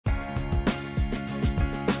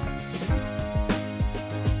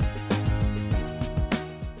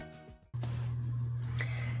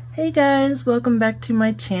Hey guys, welcome back to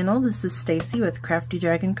my channel. This is Stacy with Crafty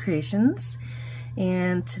Dragon Creations,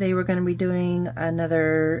 and today we're going to be doing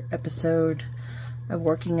another episode of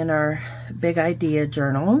working in our big idea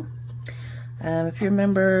journal. If you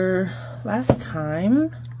remember last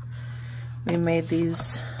time, we made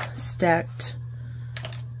these stacked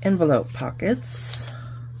envelope pockets.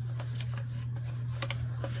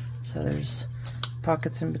 So there's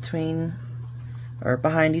pockets in between or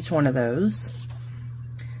behind each one of those.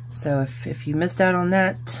 So if you missed out on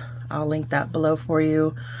that, I'll link that below for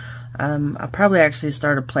you. I'll probably actually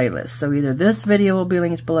start a playlist. So either this video will be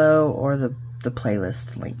linked below or the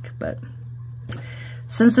playlist link. But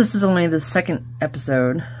since this is only the second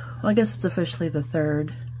episode, well, I guess it's officially the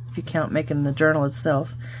third if you count making the journal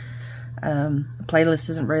itself. The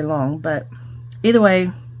playlist isn't very long, but either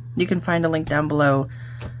way, you can find a link down below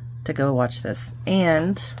to go watch this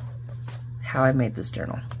and how I made this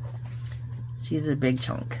journal. She's a big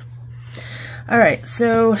chunk. Alright,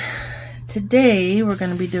 so today we're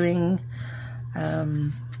going to be doing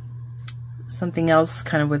something else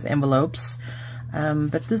kind of with envelopes,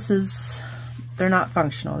 but they're not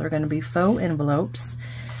functional. They're going to be faux envelopes,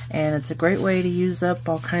 and it's a great way to use up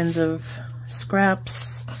all kinds of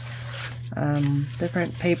scraps,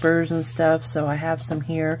 different papers and stuff, so I have some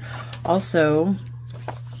here. Also,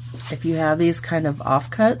 if you have these kind of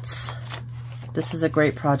offcuts, this is a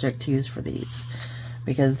great project to use for these,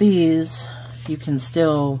 because these you can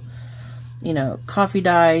still, you know, coffee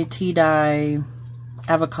dye, tea dye,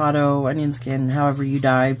 avocado, onion skin, however you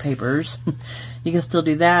dye papers. You can still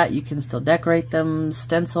do that. You can still decorate them,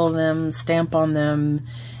 stencil them, stamp on them,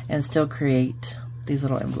 and still create these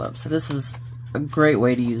little envelopes. So this is a great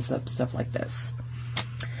way to use up stuff like this.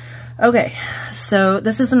 Okay, so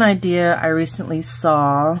this is an idea I recently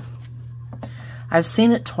saw. I've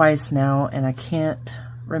seen it twice now, and I can't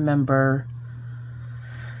remember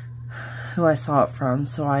who I saw it from,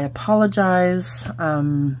 so I apologize,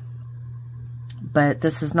 but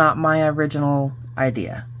this is not my original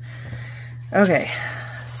idea. Okay,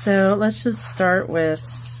 so let's just start with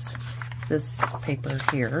this paper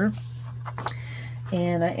here,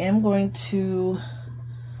 and I am going to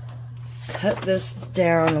cut this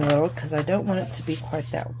down a little because I don't want it to be quite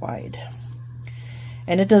that wide,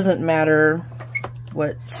 and it doesn't matter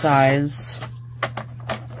what size.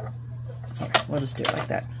 Here, we'll just do it like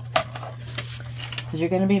that. Because you're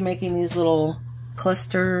going to be making these little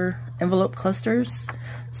envelope clusters,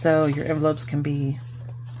 so your envelopes can be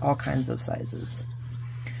all kinds of sizes.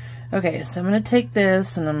 Okay, so I'm going to take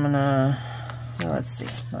this and I'm going to, well, let's see,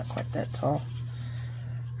 not quite that tall.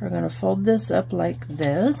 We're going to fold this up like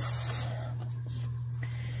this,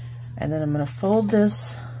 and then I'm going to fold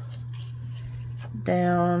this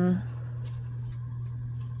down,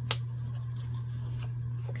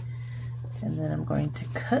 and then I'm going to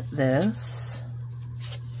cut this.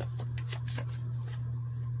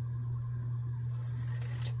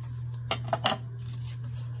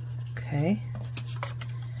 Okay.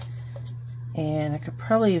 And I could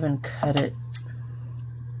probably even cut it.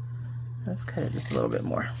 Let's cut it just a little bit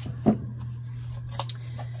more.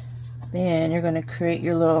 Then you're going to create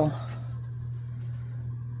your little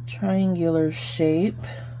triangular shape.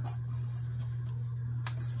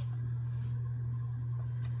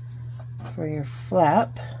 For your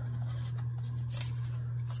flap,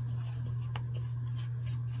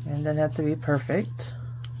 and it doesn't have to be perfect.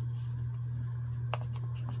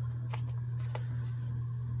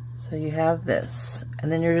 So you have this, and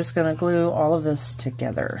then you're just going to glue all of this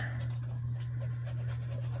together.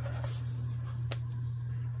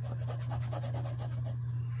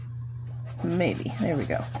 Maybe, there we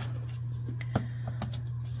go.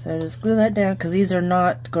 So just glue that down, because these are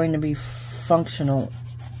not going to be functional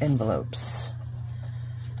envelopes.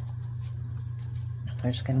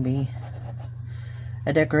 They're just going to be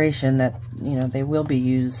a decoration that, you know, they will be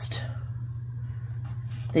used.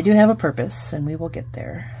 They do have a purpose, and we will get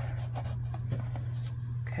there.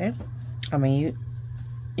 Okay. I mean,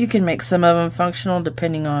 you can make some of them functional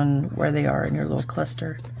depending on where they are in your little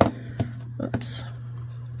cluster. Oops.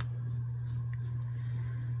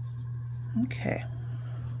 Okay.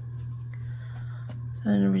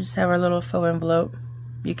 Then we just have our little faux envelope.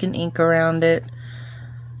 You can ink around it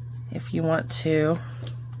if you want to.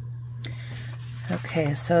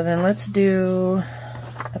 Okay, so then let's do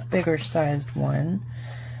a bigger sized one.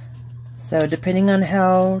 So depending on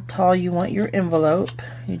how tall you want your envelope,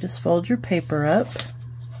 you just fold your paper up.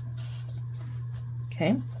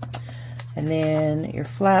 Okay, and then your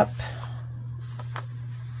flap,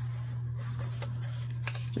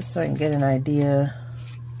 just so I can get an idea.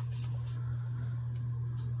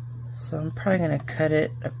 So I'm probably going to cut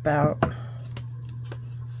it about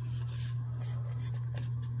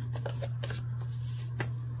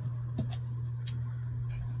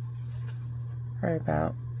Probably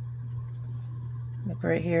about like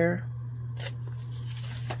right here.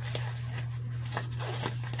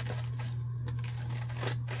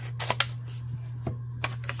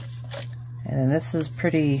 And then this is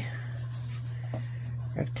pretty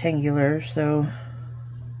rectangular, so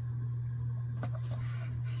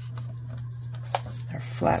our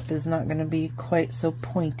flap is not going to be quite so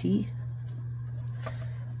pointy,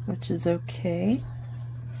 which is okay.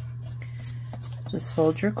 Just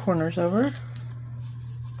fold your corners over.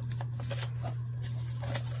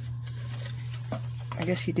 I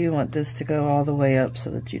guess you do want this to go all the way up so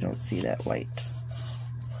that you don't see that white.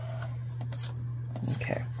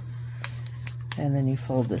 Okay. And then you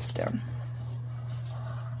fold this down.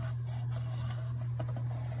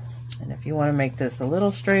 And if you want to make this a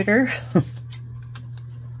little straighter,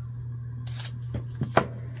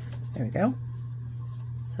 there we go.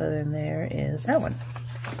 So then there is that one.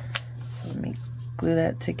 So let me glue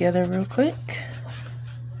that together real quick.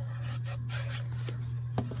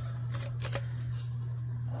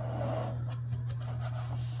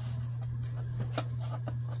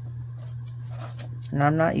 And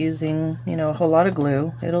I'm not using, you know, a whole lot of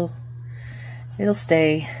glue. It'll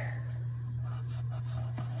stay.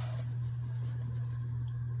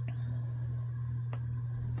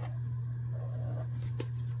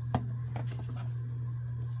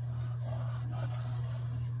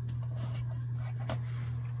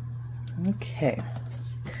 Okay.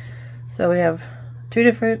 So we have two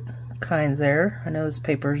different kinds there. I know this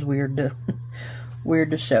paper is weird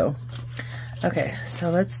to show. Okay,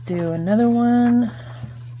 so let's do another one.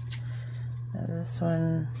 Now this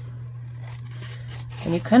one,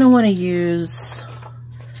 and you kind of want to use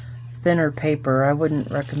thinner paper. I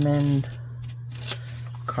wouldn't recommend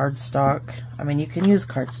cardstock. I mean, you can use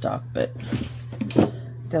cardstock, but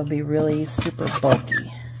they'll be really super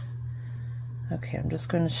bulky. Okay, I'm just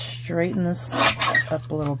going to straighten this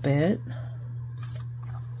up a little bit.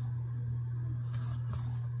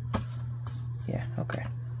 Yeah, okay.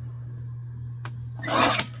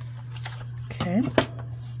 Okay,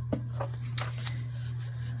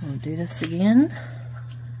 we'll do this again.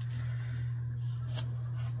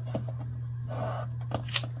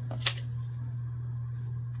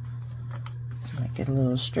 Make it a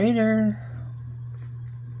little straighter.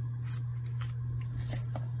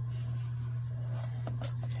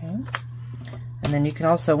 Okay, and then you can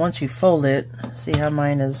also, once you fold it, see how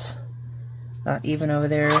mine is not even over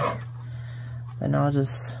there, then I'll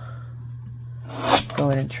just go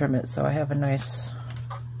in and trim it so I have a nice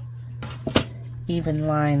even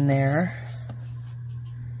line there.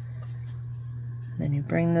 Then you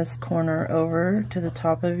bring this corner over to the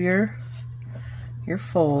top of your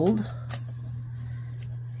fold,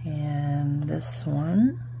 and this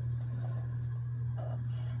one,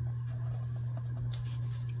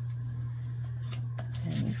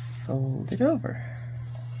 and you fold it over.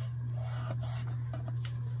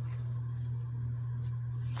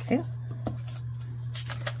 Okay.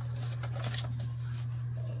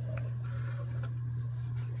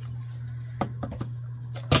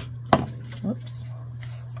 Whoops.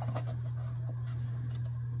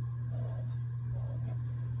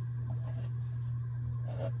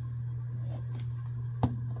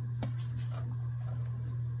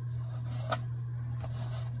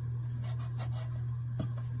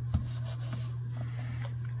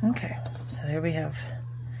 Okay, so there we have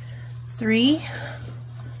 3.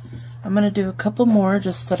 I'm going to do a couple more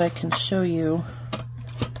just so that I can show you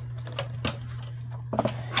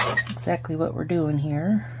exactly what we're doing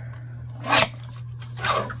here.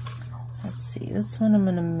 Let's see, this one I'm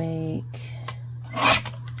going to make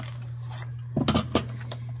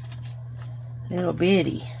little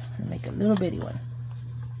bitty. I'm going to make a little bitty one.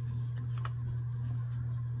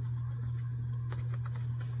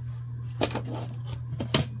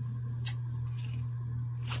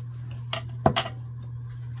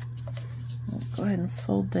 Go ahead and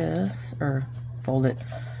fold this, or fold it,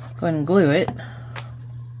 go ahead and glue it.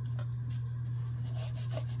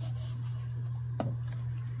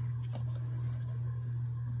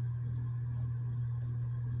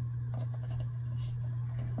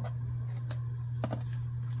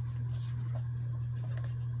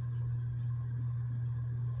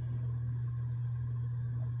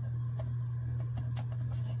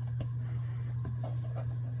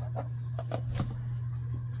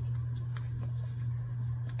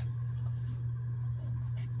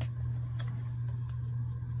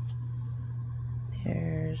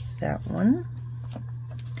 There's that one.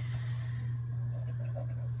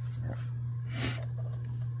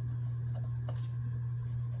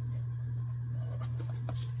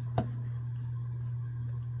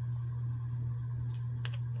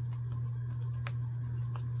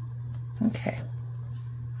 Okay.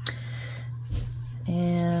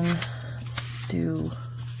 And let's do,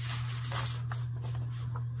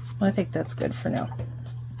 well, I think that's good for now.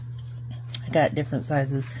 I got different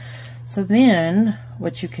sizes. So then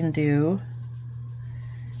what you can do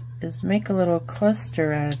is make a little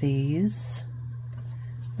cluster out of these,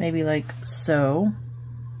 maybe like so,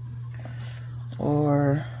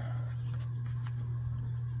 or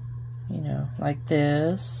you know, like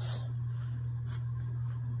this,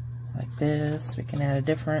 like this. We can add a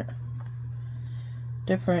different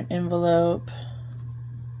envelope.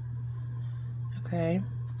 Okay,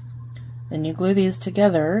 then you glue these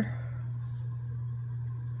together.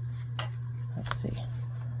 Let's see.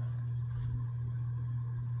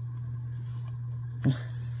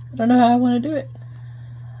 I don't know how I want to do it.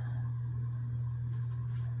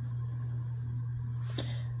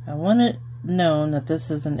 I want it known that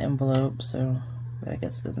this is an envelope, so, but I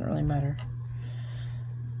guess it doesn't really matter.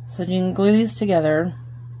 So you can glue these together,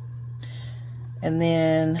 and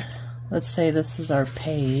then let's say this is our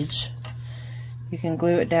page. You can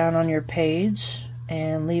glue it down on your page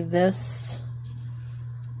and leave this,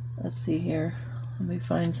 let's see here, let me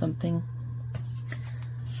find something.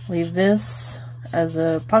 Leave this as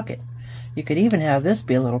a pocket. You could even have this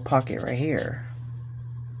be a little pocket right here.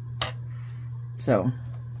 So,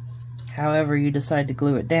 however you decide to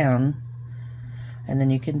glue it down, and then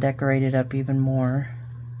you can decorate it up even more.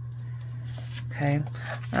 Okay,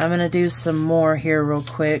 I'm gonna do some more here real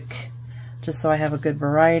quick, just so I have a good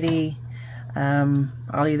variety.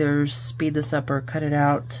 I'll either speed this up or cut it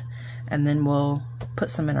out, and then we'll put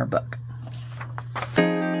some in our book.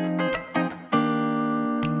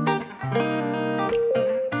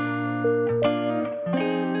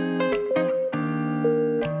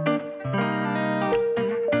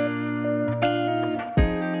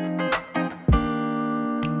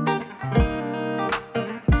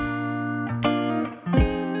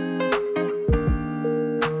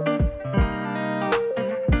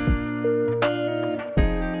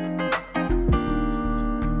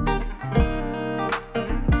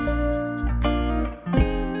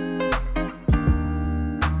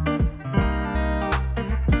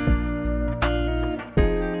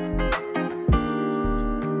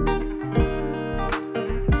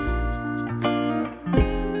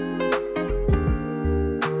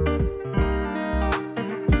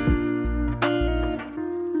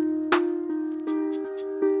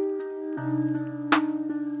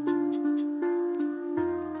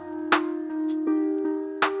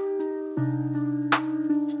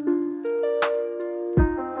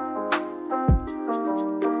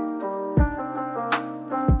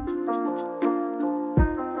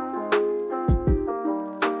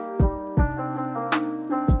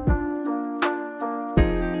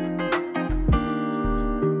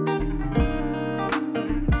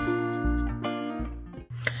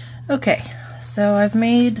 Okay, so I've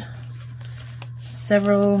made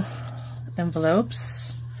several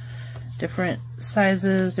envelopes, different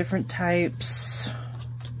sizes, different types.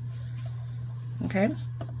 Okay,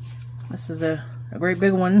 this is a great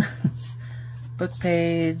big one. Book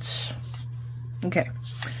page. Okay,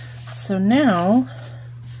 so now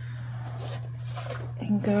I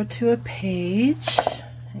can go to a page,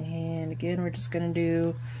 and again we're just going to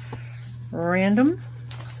do random.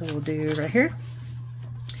 So we'll do right here.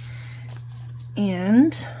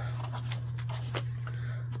 And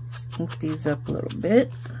let's ink these up a little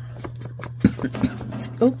bit.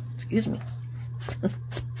 Oh, excuse me.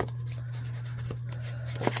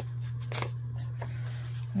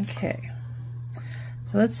 Okay.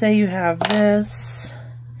 So let's say you have this,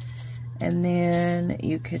 and then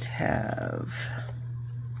you could have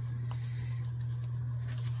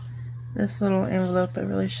this little envelope. I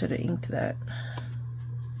really should have inked that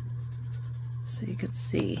so you could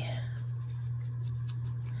see.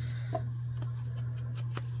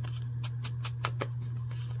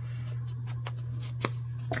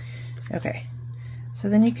 Okay, so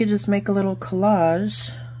then you could just make a little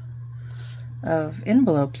collage of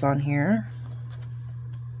envelopes on here,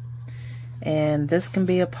 and this can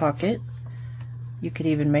be a pocket. You could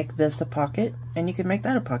even make this a pocket, and you could make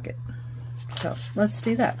that a pocket. So let's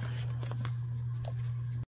do that.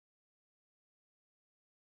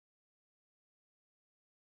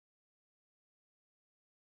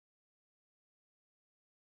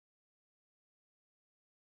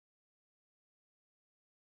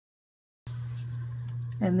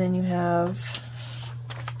 And then you have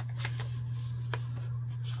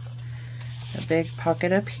a big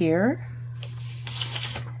pocket up here,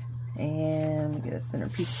 and get a thinner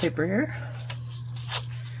piece of paper here.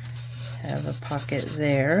 Have a pocket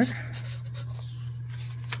there,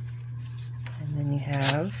 and then you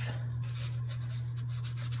have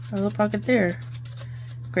a little pocket there.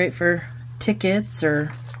 Great for tickets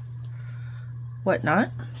or whatnot.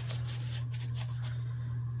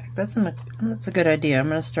 That's a good idea. I'm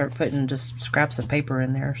gonna start putting just scraps of paper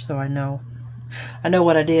in there so I know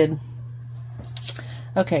what I did.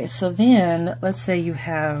 Okay, so then let's say you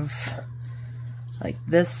have like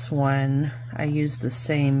this one. I used the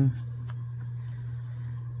same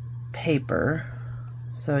paper,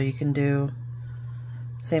 so you can do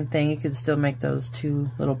the same thing. You can still make those two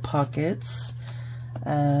little pockets.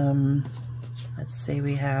 Let's say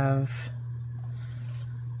we have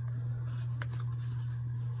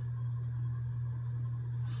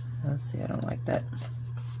let's see, I don't like that.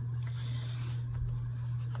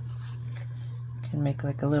 Can make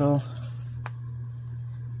like a little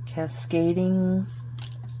cascading.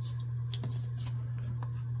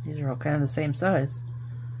 These are all kind of the same size.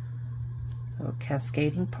 Little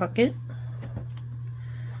cascading pocket.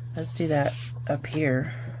 Let's do that up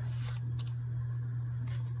here.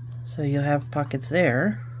 So you'll have pockets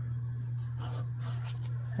there.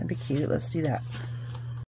 That'd be cute. Let's do that.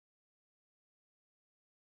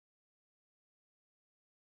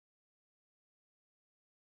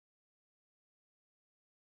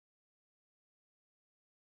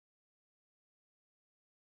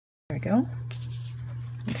 There we go.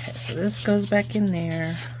 Okay, so this goes back in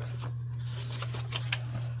there.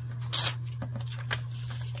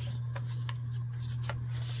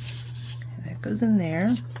 That goes in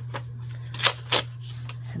there.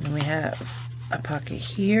 And then we have a pocket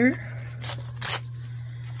here,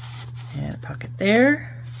 and a pocket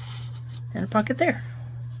there, and a pocket there.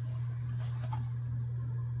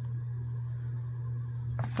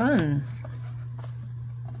 Fun.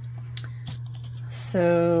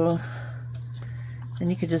 So then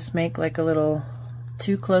you could just make like a little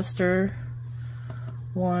 2-cluster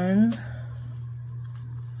one. So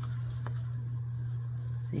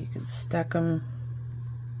you could stack them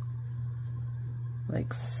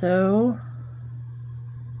like so.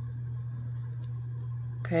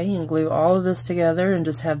 Okay, you can glue all of this together and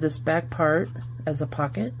just have this back part as a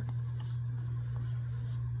pocket.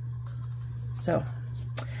 So,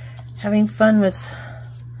 having fun with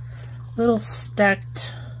little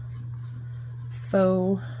stacked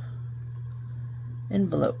faux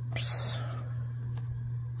envelopes.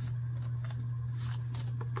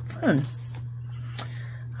 Fun.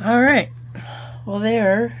 All right. Well,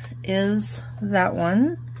 there is that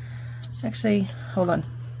one. Actually, hold on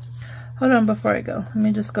before I go. Let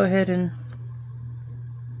me just go ahead and,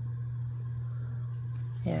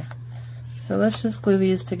 yeah. So let's just glue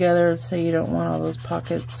these together. Let's say you don't want all those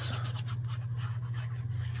pockets.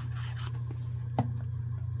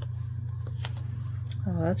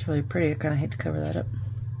 Oh, that's really pretty. I kind of hate to cover that up.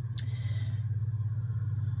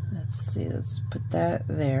 Let's see, let's put that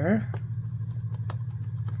there.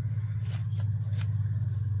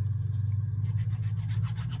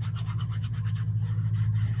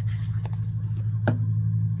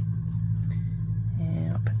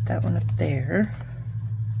 And I'll put that one up there.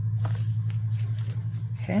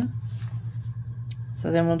 Okay.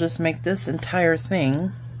 So then we'll just make this entire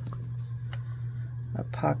thing a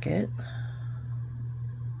pocket.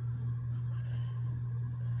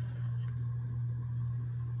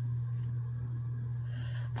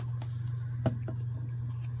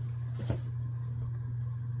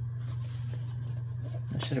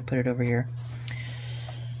 I should have put it over here.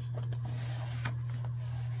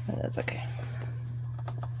 But that's okay.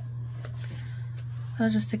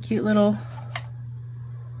 That's just a cute little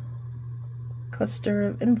cluster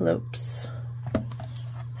of envelopes.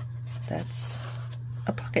 That's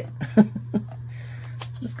a pocket. I'm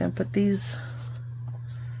just gonna put these.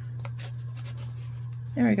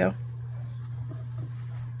 There we go.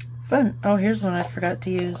 Fun. Oh, here's one I forgot to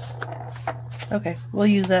use. Okay, we'll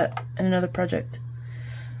use that in another project.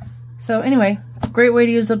 So anyway, great way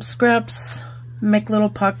to use up scraps, make little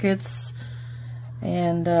pockets,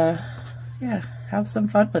 and yeah, have some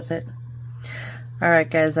fun with it. Alright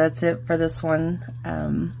guys, that's it for this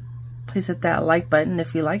one. Please hit that like button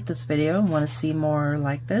if you like this video and want to see more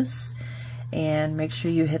like this. And make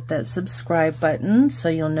sure you hit that subscribe button so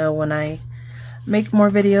you'll know when I make more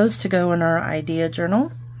videos to go in our idea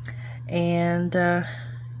journal. And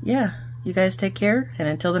yeah, you guys take care, and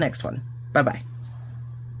until the next one, bye-bye.